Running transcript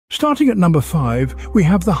Starting at number 5, we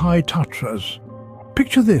have the High Tatras.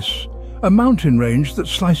 Picture this, a mountain range that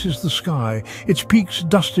slices the sky, its peaks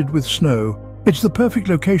dusted with snow. It's the perfect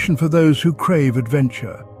location for those who crave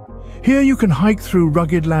adventure. Here you can hike through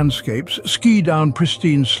rugged landscapes, ski down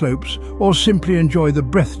pristine slopes, or simply enjoy the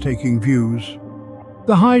breathtaking views.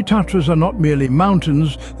 The High Tatras are not merely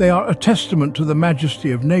mountains, they are a testament to the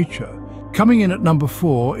majesty of nature. Coming in at number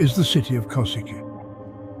 4 is the city of Košice.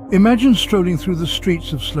 Imagine strolling through the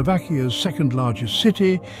streets of Slovakia's second-largest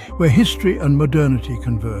city, where history and modernity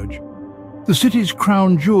converge. The city's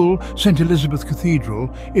crown jewel, St. Elizabeth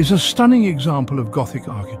Cathedral, is a stunning example of Gothic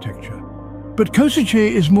architecture. But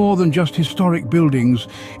Košice is more than just historic buildings.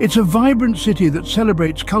 It's a vibrant city that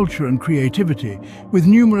celebrates culture and creativity, with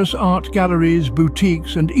numerous art galleries,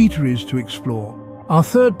 boutiques and eateries to explore. Our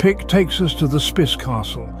third pick takes us to the Spiš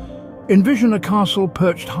Castle. Envision a castle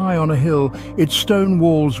perched high on a hill, its stone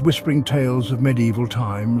walls whispering tales of medieval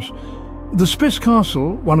times. The Spiš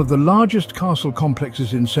Castle, one of the largest castle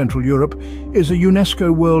complexes in Central Europe, is a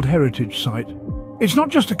UNESCO World Heritage Site. It's not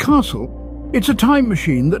just a castle, it's a time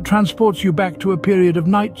machine that transports you back to a period of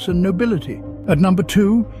knights and nobility. At number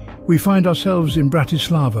 2, we find ourselves in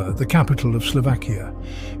Bratislava, the capital of Slovakia.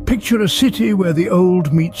 Picture a city where the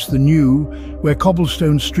old meets the new, where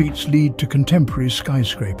cobblestone streets lead to contemporary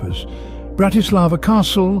skyscrapers. Bratislava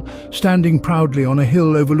Castle, standing proudly on a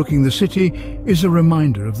hill overlooking the city, is a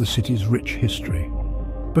reminder of the city's rich history.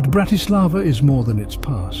 But Bratislava is more than its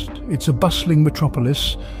past. It's a bustling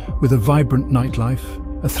metropolis with a vibrant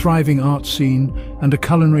nightlife, a thriving art scene, and a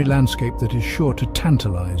culinary landscape that is sure to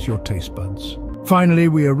tantalize your taste buds. Finally,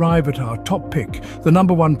 we arrive at our top pick, the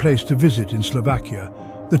number 1 place to visit in Slovakia,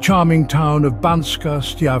 the charming town of Banská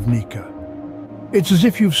Štiavnica. It's as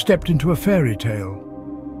if you've stepped into a fairy tale.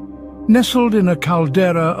 Nestled in a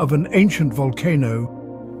caldera of an ancient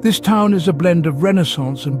volcano, this town is a blend of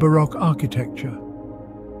Renaissance and Baroque architecture.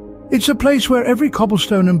 It's a place where every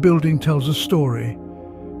cobblestone and building tells a story.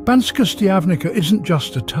 Banská Štiavnica isn't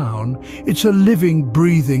just a town, it's a living,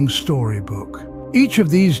 breathing storybook. Each of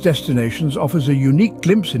these destinations offers a unique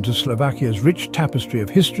glimpse into Slovakia's rich tapestry of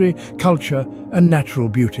history, culture, and natural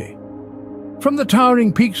beauty. From the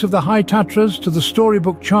towering peaks of the High Tatras to the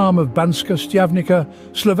storybook charm of Banská Štiavnica,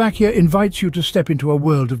 Slovakia invites you to step into a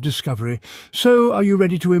world of discovery. So, are you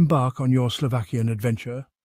ready to embark on your Slovakian adventure?